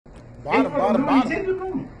Bottom, bottom,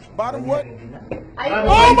 bottom. Bottom what?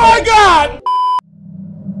 Oh my God!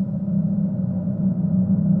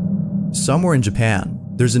 Somewhere in Japan,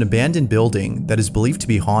 there's an abandoned building that is believed to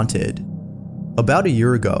be haunted. About a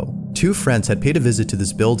year ago, two friends had paid a visit to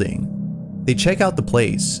this building. They check out the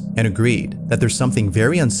place and agreed that there's something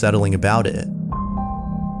very unsettling about it.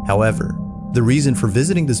 However, the reason for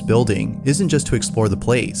visiting this building isn't just to explore the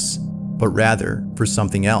place, but rather for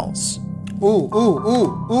something else.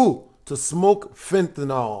 Ooh. To smoke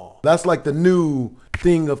fentanyl. That's like the new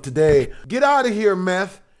thing of today. Get out of here,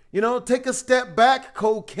 meth. You know, take a step back,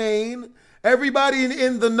 cocaine. Everybody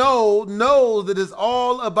in the know knows that it's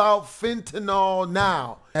all about fentanyl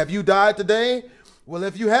now. Have you died today? Well,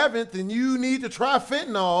 if you haven't, then you need to try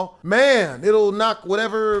fentanyl. Man, it'll knock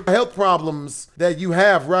whatever health problems that you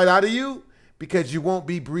have right out of you because you won't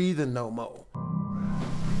be breathing no more.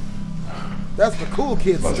 That's the cool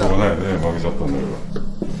kid stuff.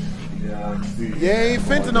 Yay,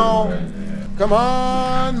 fentanyl. Come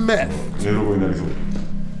on, meth.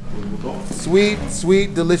 Sweet,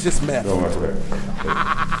 sweet, delicious meth.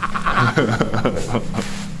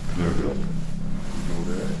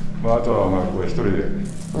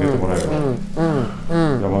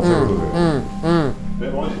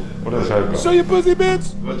 Show your pussy,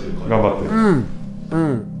 bitch.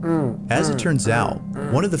 As it turns out,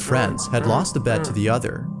 one of the friends had lost the bet to the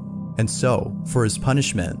other. And so, for his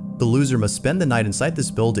punishment, the loser must spend the night inside this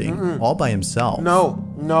building all by himself.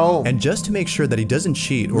 No. And just to make sure that he doesn't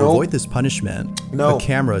cheat or avoid this punishment, a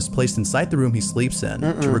camera is placed inside the room he sleeps in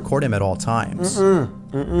to record him at all times.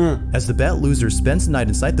 As the bet loser spends the night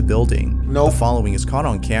inside the building, the following is caught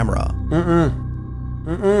on camera.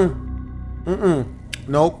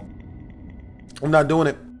 Nope. I'm not doing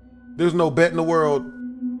it. There's no bet in the world.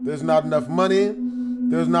 There's not enough money.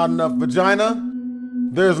 There's not enough vagina.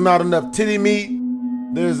 There's not enough titty meat.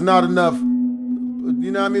 There's not enough,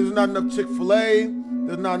 you know what I mean? There's not enough Chick-fil-A.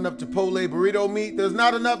 There's not enough Chipotle burrito meat. There's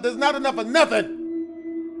not enough of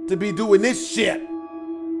nothing to be doing this shit.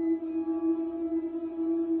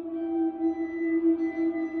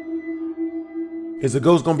 Is the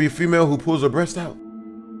ghost gonna be a female who pulls her breast out?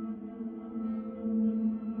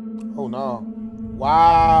 Oh no.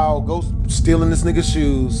 Wow, ghost stealing this nigga's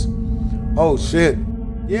shoes. Oh shit.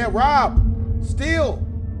 Yeah, Rob. Steal.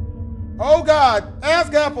 Oh God,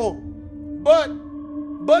 ass gaffle. Butt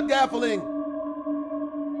gaffling.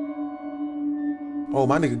 Oh,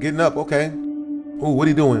 my nigga getting up, okay. Ooh, what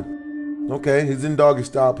he doing? Okay, he's in doggy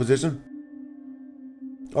style position.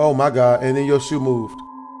 Oh my God, and then your shoe moved.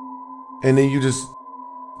 And then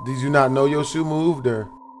did you not know your shoe moved or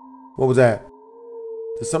what was that?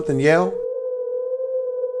 Did something yell?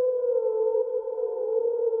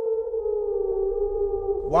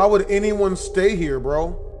 Why would anyone stay here,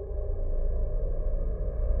 bro?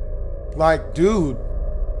 Like, dude,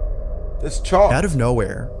 it's chalk. Out of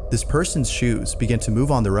nowhere, this person's shoes began to move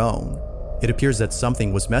on their own. It appears that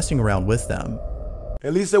something was messing around with them.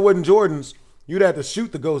 At least they wasn't Jordans. You'd have to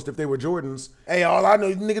shoot the ghost if they were Jordans. Hey, all I know,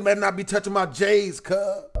 you niggas better not be touching my J's, cuz.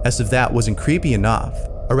 As if that wasn't creepy enough,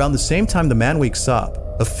 around the same time the man wakes up,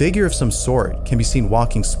 a figure of some sort can be seen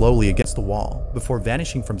walking slowly against the wall before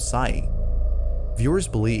vanishing from sight. Viewers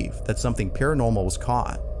believe that something paranormal was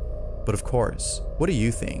caught. But of course, what do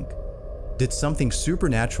you think? Did something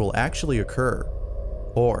supernatural actually occur?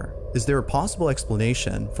 Or is there a possible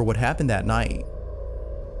explanation for what happened that night?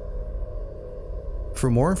 For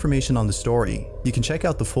more information on the story, you can check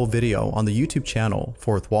out the full video on the YouTube channel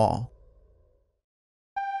Fourth Wall.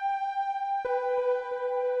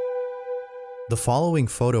 The following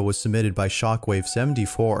photo was submitted by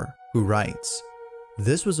Shockwave74, who writes,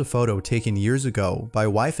 "This was a photo taken years ago by a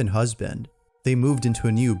wife and husband. They moved into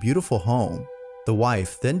a new beautiful home. The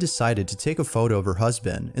wife then decided to take a photo of her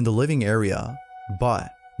husband in the living area, but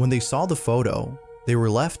when they saw the photo, they were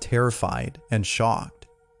left terrified and shocked.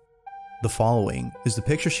 The following is the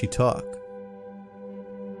picture she took."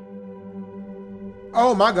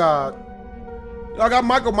 Oh my God. Y'all got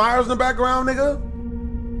Michael Myers in the background, nigga?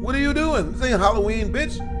 What are you doing? This ain't Halloween,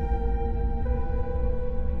 bitch.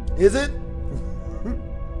 Is it?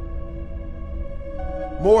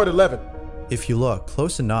 More at 11. If you look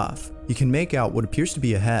close enough, you can make out what appears to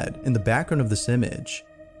be a head in the background of this image.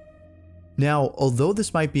 Now, although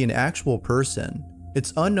this might be an actual person,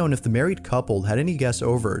 it's unknown if the married couple had any guests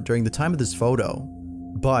over during the time of this photo.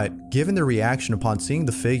 But given their reaction upon seeing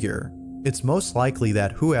the figure, it's most likely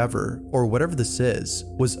that whoever, or whatever this is,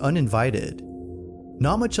 was uninvited.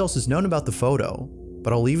 Not much else is known about the photo,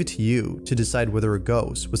 but I'll leave it to you to decide whether a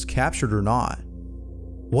ghost was captured or not.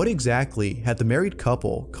 What exactly had the married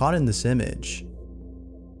couple caught in this image?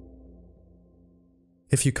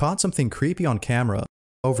 If you caught something creepy on camera,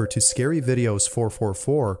 over to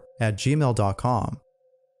scaryvideos444@gmail.com.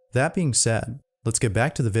 That being said, let's get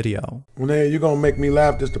back to the video. Naya, you're gonna make me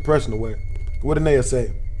laugh this depression away. What did Naya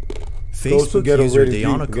say? Facebook user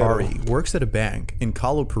Diana Kari works at a bank in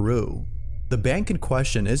Calo, Peru. The bank in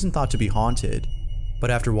question isn't thought to be haunted,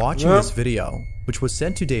 but after watching this video, which was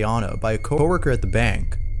sent to Diana by a coworker at the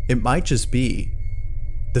bank, it might just be.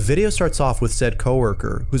 The video starts off with said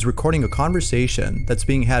coworker who's recording a conversation that's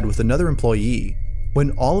being had with another employee,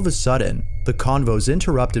 when all of a sudden, the convo is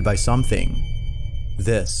interrupted by something.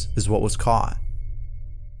 This is what was caught.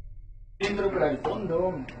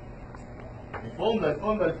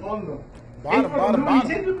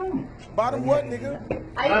 Bottom what, nigga?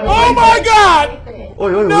 Oh my God!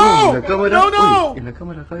 Oye, No! en la cámara, No, no! oye, en la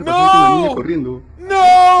cámara acaba de No! pasar una niña corriendo. Oye,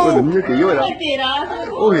 la No! niña que llora.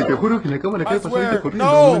 Oye, te juro que en la cámara acaba I de pasar swear. corriendo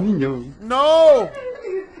No! una niña. No!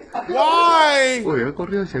 Why? Oye, ha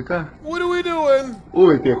corrido hacia acá. What are we doing?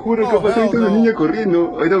 Oye, te juro que ha Oh, pasado hell una no. niña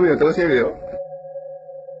corriendo. Ahorita mira, te voy a hacer el video.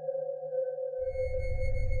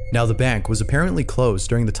 Now the bank was apparently closed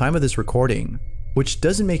during the time of this recording, which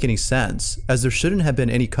doesn't make any sense as there shouldn't have been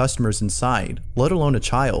any customers inside, let alone a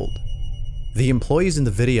child. The employees in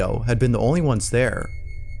the video had been the only ones there,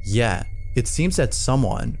 yet it seems that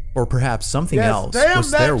someone, or perhaps something else,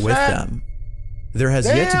 was there with them. There has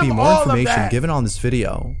yet to be more information given on this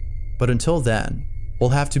video, but until then, we'll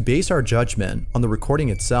have to base our judgment on the recording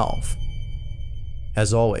itself.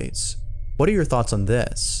 As always, what are your thoughts on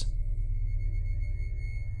this?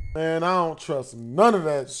 Man, I don't trust none of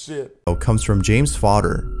that shit. Comes from James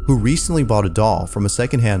Fodder, who recently bought a doll from a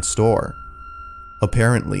secondhand store.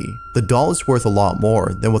 Apparently, the doll is worth a lot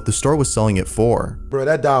more than what the store was selling it for. Bro,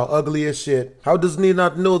 that doll ugly as shit. How does he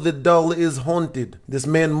not know the doll is haunted? This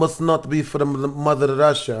man must not be from Mother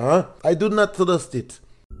Russia, huh? I do not trust it.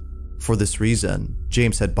 For this reason,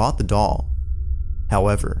 James had bought the doll.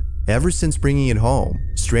 However, ever since bringing it home,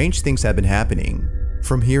 strange things have been happening.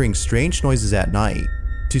 From hearing strange noises at night,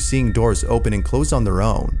 to seeing doors open and close on their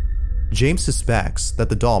own. James suspects that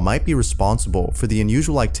the doll might be responsible for the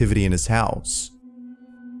unusual activity in his house.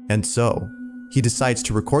 And so, he decides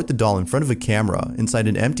to record the doll in front of a camera inside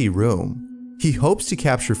an empty room. He hopes to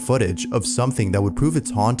capture footage of something that would prove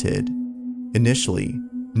it's haunted. Initially,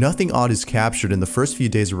 nothing odd is captured in the first few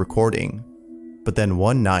days of recording, but then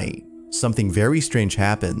one night, something very strange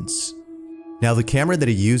happens. Now the camera that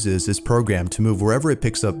he uses is programmed to move wherever it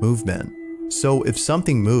picks up movement. So if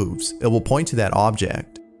something moves, it will point to that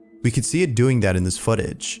object. We could see it doing that in this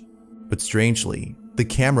footage. But strangely, the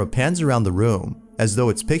camera pans around the room as though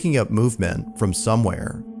it's picking up movement from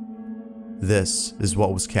somewhere. This is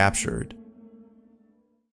what was captured.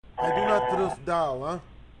 I do not trust doll, huh?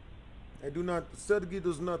 I do not, Sergey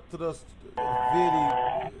does not trust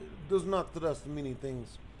does not trust many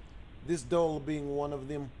things. This doll being one of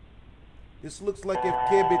them. This looks like if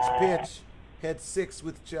Cabbage Patch had sex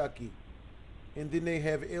with Chucky. And then they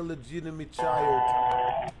have illegitimate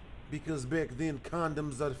child, because back then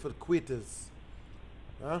condoms are for quitters.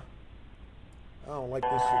 Huh? I don't like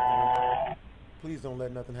this shit, man. Please don't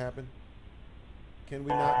let nothing happen. Can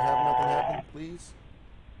we not have nothing happen, please?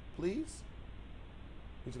 Please?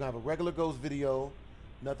 We're just gonna have a regular ghost video.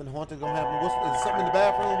 Nothing haunted gonna happen. Is something in the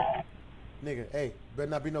bathroom? Nigga, hey, better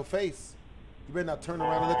not be no face. You better not turn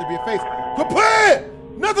around and let there be a face. Quit playing!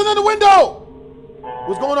 Nothing in the window!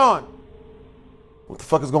 What's going on? What the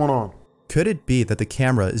fuck is going on? Could it be that the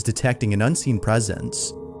camera is detecting an unseen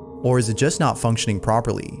presence? Or is it just not functioning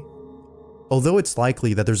properly? Although it's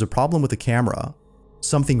likely that there's a problem with the camera,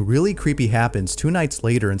 something really creepy happens 2 nights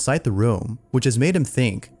later inside the room, which has made him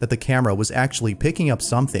think that the camera was actually picking up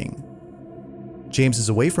something. James is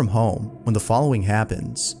away from home when the following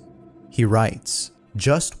happens. He writes,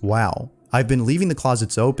 "Just wow, I've been leaving the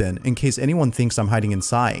closets open in case anyone thinks I'm hiding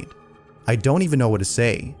inside. I don't even know what to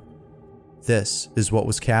say." This is what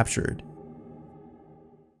was captured.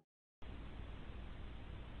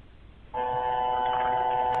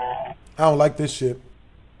 I don't like this shit.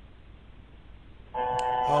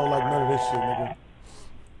 I don't like none of this shit, nigga.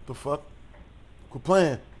 The fuck? Quit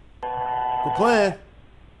playing. Quit playing.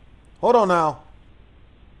 Hold on now.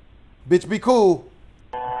 Bitch, be cool.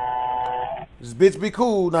 Just bitch, be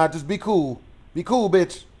cool. Nah, just be cool. Be cool,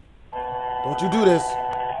 bitch. Don't you do this.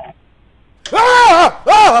 Ah!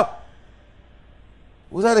 Ah!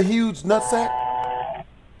 Was that a huge nutsack?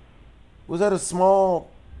 Was that a small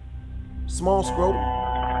scrotum?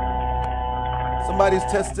 Somebody's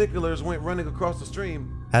testiculars went running across the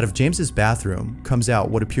stream. Out of James's bathroom comes out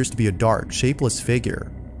what appears to be a dark, shapeless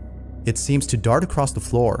figure. It seems to dart across the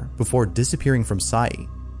floor before disappearing from sight.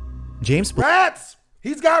 James Rats!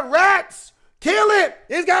 He's got rats! Kill it!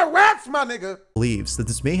 It's got rats, my nigga! Believes that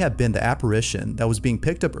this may have been the apparition that was being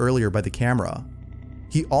picked up earlier by the camera.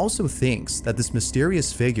 He also thinks that this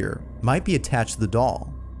mysterious figure might be attached to the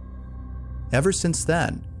doll. Ever since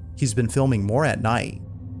then, he's been filming more at night.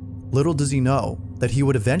 Little does he know that he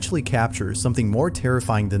would eventually capture something more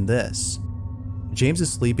terrifying than this. James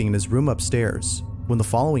is sleeping in his room upstairs when the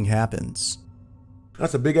following happens.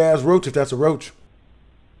 That's a big ass roach if that's a roach.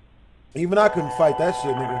 Even I couldn't fight that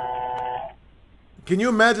shit, nigga. Can you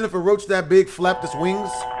imagine if a roach that big flapped its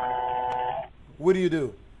wings? What do you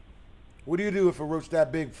do? What do you do if a roach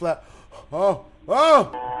that big flap? Oh,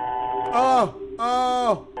 oh, oh,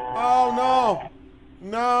 oh, oh, no,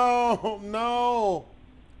 no, no.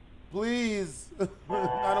 Please.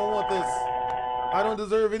 I don't want this. I don't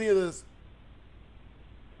deserve any of this.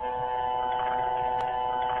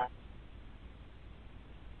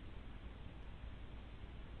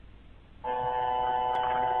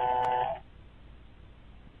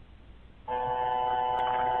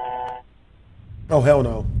 Oh, hell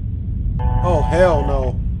no. Oh, hell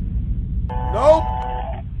no. Nope.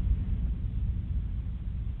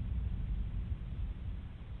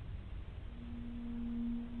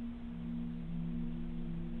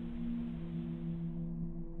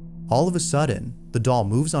 All of a sudden, the doll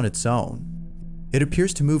moves on its own. It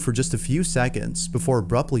appears to move for just a few seconds before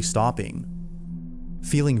abruptly stopping.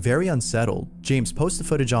 Feeling very unsettled, James posts the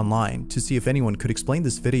footage online to see if anyone could explain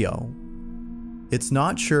this video. It's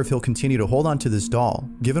not sure if he'll continue to hold on to this doll,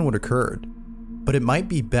 given what occurred, but it might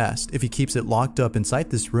be best if he keeps it locked up inside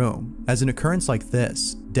this room, as an occurrence like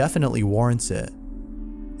this definitely warrants it.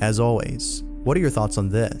 As always, what are your thoughts on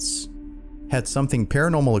this? Had something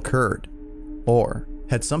paranormal occurred? Or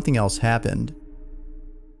had something else happened?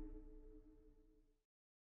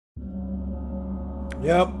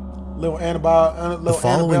 Yep. The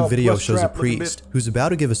following video shows a priest who's about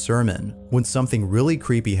to give a sermon when something really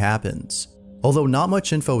creepy happens. Although not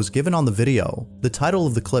much info is given on the video, the title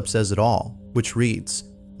of the clip says it all, which reads,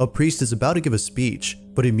 "A priest is about to give a speech,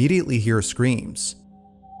 but immediately hears screams."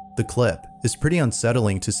 The clip is pretty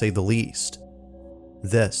unsettling to say the least.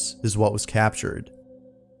 This is what was captured.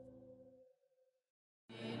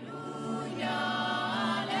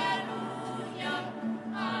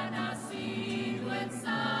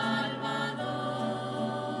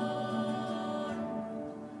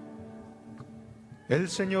 El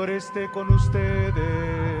Señor esté con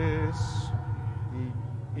ustedes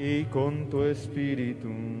y con tu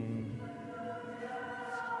espíritu.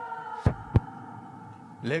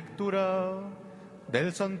 Lectura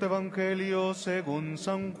del Santo Evangelio según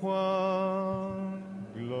San Juan.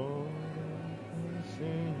 Gloria al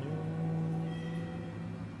Señor.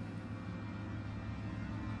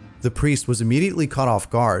 The priest was immediately caught off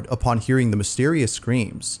guard upon hearing the mysterious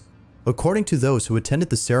screams. According to those who attended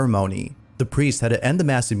the ceremony, the priest had to end the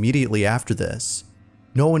mass immediately after this.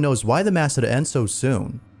 No one knows why the mass had to end so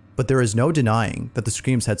soon, but there is no denying that the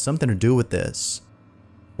screams had something to do with this.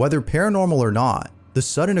 Whether paranormal or not, the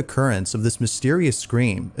sudden occurrence of this mysterious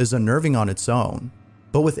scream is unnerving on its own,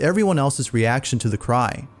 but with everyone else's reaction to the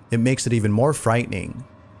cry, it makes it even more frightening.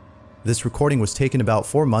 This recording was taken about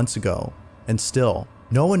 4 months ago, and still,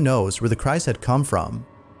 no one knows where the cries had come from.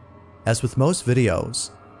 As with most videos,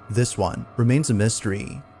 this one remains a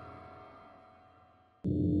mystery.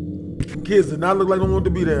 Kids did not look like they wanted to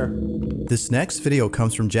be there. This next video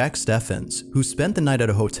comes from Jack Steffens, who spent the night at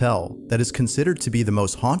a hotel that is considered to be the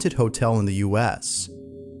most haunted hotel in the US.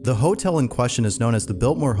 The hotel in question is known as the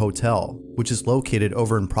Biltmore Hotel, which is located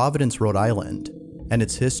over in Providence, Rhode Island, and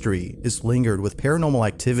its history is lingered with paranormal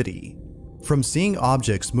activity. From seeing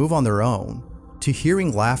objects move on their own, to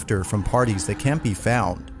hearing laughter from parties that can't be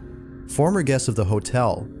found, former guests of the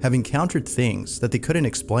hotel have encountered things that they couldn't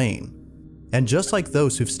explain. And just like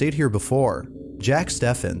those who've stayed here before, Jack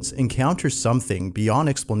Steffens encounters something beyond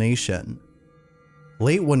explanation.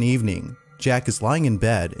 Late one evening, Jack is lying in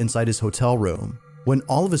bed inside his hotel room, when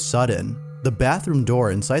all of a sudden, the bathroom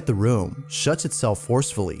door inside the room shuts itself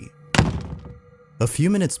forcefully. A few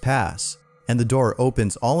minutes pass, and the door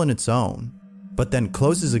opens all on its own, but then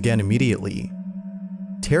closes again immediately.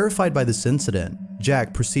 Terrified by this incident,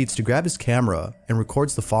 Jack proceeds to grab his camera and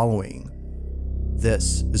records the following.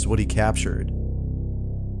 This is what he captured.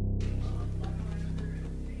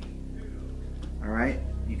 Alright,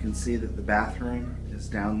 you can see that the bathroom is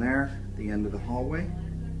down there at the end of the hallway.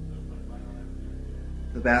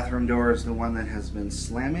 The bathroom door is the one that has been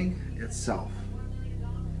slamming itself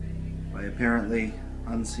by apparently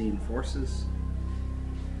unseen forces.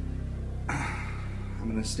 I'm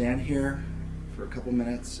going to stand here for a couple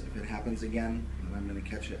minutes. If it happens again, then I'm going to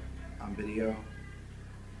catch it on video.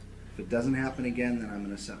 If it doesn't happen again, then I'm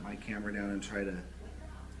going to set my camera down and try to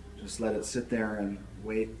just let it sit there and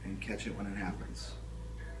wait and catch it when it happens.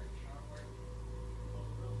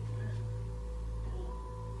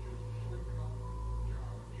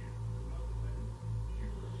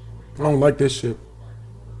 I don't like this shit.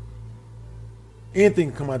 Anything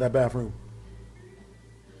can come out of that bathroom.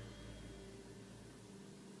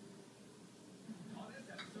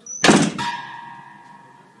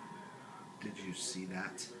 Did you see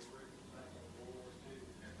that?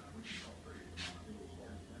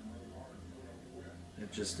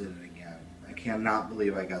 It just did it again. I cannot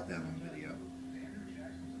believe I got that on video.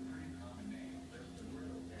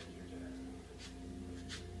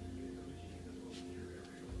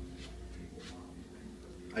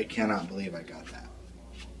 I cannot believe I got that.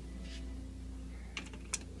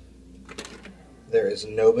 There is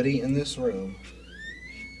nobody in this room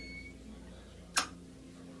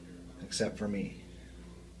except for me.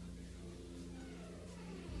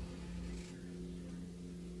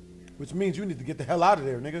 Which means you need to get the hell out of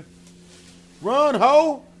there, nigga. Run,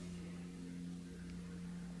 ho!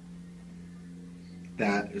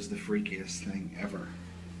 That is the freakiest thing ever.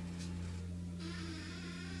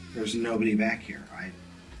 There's nobody back here.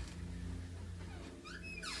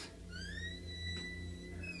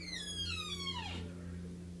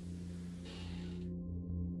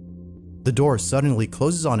 The door suddenly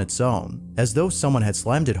closes on its own, as though someone had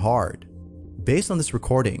slammed it hard. Based on this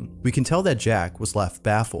recording, we can tell that Jack was left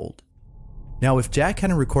baffled. Now, if Jack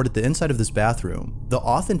hadn't recorded the inside of this bathroom, the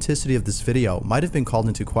authenticity of this video might have been called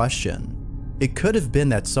into question. It could have been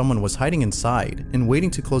that someone was hiding inside and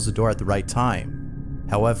waiting to close the door at the right time.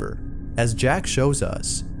 However, as Jack shows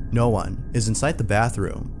us, no one is inside the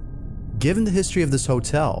bathroom. Given the history of this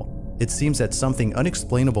hotel, it seems that something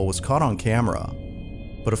unexplainable was caught on camera.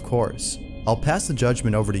 But of course, I'll pass the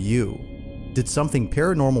judgment over to you. Did something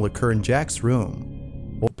paranormal occur in Jack's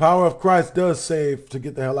room? The power of Christ does save to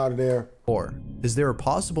get the hell out of there. Or is there a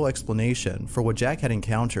possible explanation for what Jack had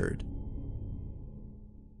encountered?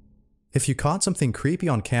 If you caught something creepy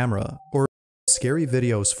on camera or scary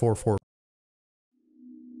videos 444.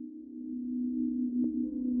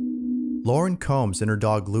 Lauren Combs and her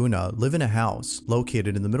dog Luna live in a house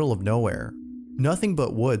located in the middle of nowhere. Nothing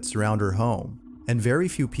but woods surround her home, and very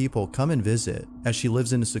few people come and visit as she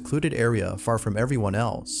lives in a secluded area far from everyone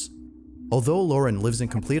else. Although Lauren lives in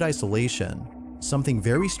complete isolation, something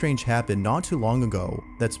very strange happened not too long ago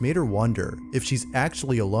that's made her wonder if she's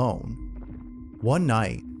actually alone. One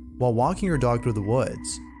night, while walking her dog through the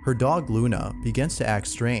woods, her dog Luna begins to act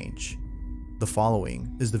strange. The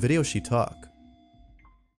following is the video she took.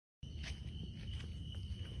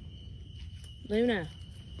 Luna.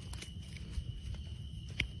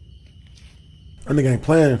 I think I ain't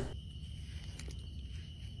playing.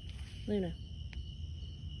 Luna.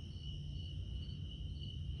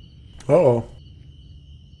 Uh-oh.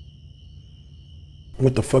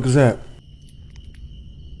 What the fuck is that?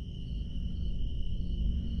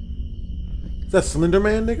 Is that Slender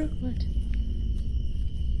Man, nigga? What?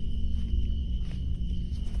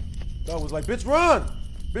 Dog was like, bitch, run!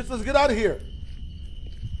 Bitch, let's get out of here.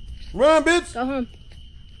 Run, bitch! Go home.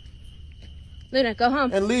 Luna, go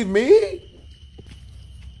home. And leave me?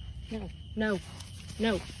 No, no,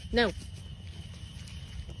 no, no.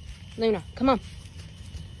 Luna, come on.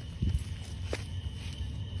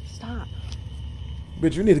 Stop.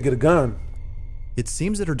 Bitch, you need to get a gun. It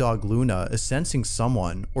seems that her dog Luna is sensing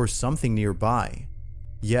someone or something nearby.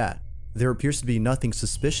 Yet, there appears to be nothing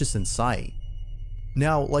suspicious in sight.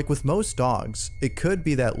 Now, like with most dogs, it could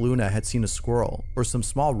be that Luna had seen a squirrel or some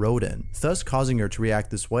small rodent, thus causing her to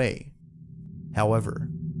react this way. However,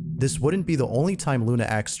 this wouldn't be the only time Luna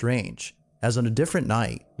acts strange, as on a different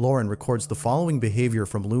night, Lauren records the following behavior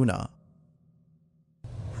from Luna.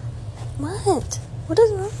 What? What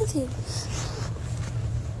is wrong with you?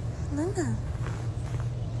 Luna.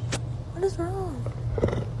 What is wrong?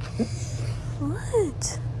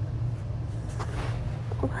 What?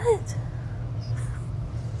 What?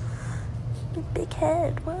 Your big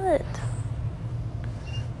head, what?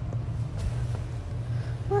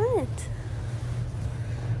 What?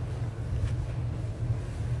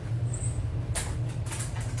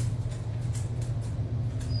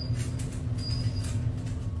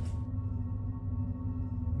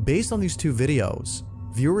 Based on these two videos,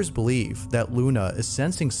 viewers believe that Luna is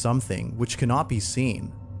sensing something which cannot be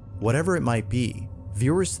seen. Whatever it might be,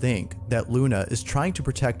 viewers think that Luna is trying to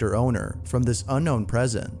protect her owner from this unknown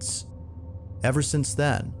presence. Ever since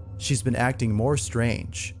then, she's been acting more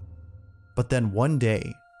strange. But then one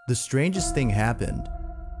day, the strangest thing happened.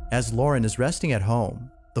 As Lauren is resting at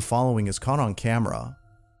home, the following is caught on camera.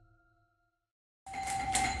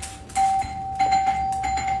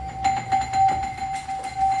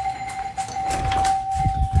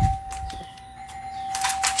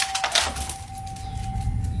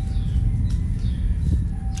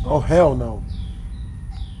 Oh, hell no.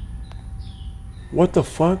 What the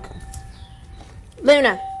fuck?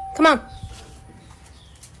 Luna, come on.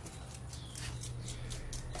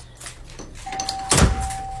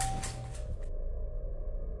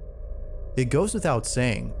 It goes without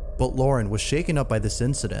saying, but Lauren was shaken up by this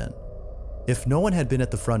incident. If no one had been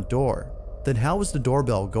at the front door, then how was the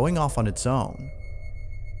doorbell going off on its own?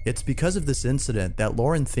 It's because of this incident that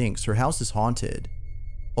Lauren thinks her house is haunted.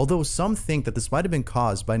 Although some think that this might have been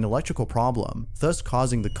caused by an electrical problem, thus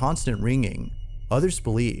causing the constant ringing, others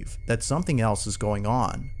believe that something else is going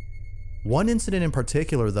on. One incident in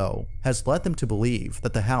particular, though, has led them to believe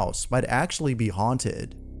that the house might actually be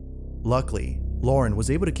haunted. Luckily, Lauren was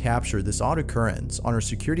able to capture this odd occurrence on her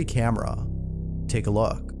security camera. Take a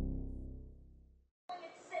look.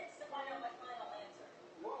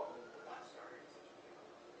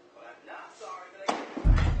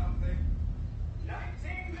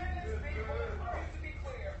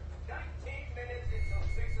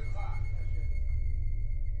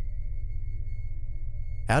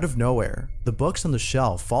 Out of nowhere, the books on the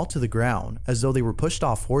shelf fall to the ground as though they were pushed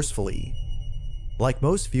off forcefully. Like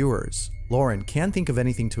most viewers, Lauren can't think of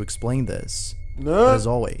anything to explain this. But as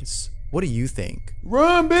always, what do you think?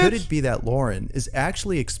 Run, bitch! Could it be that Lauren is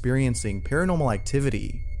actually experiencing paranormal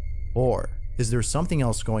activity? Or is there something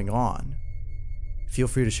else going on? Feel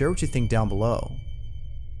free to share what you think down below.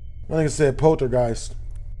 I think it said poltergeist.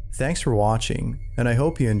 Thanks for watching, and I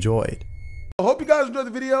hope you enjoyed. I hope you guys enjoyed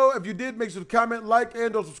the video. If you did, make sure to comment, like,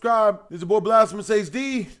 and or subscribe. This is your boy Blasphemous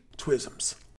HD. Twisms.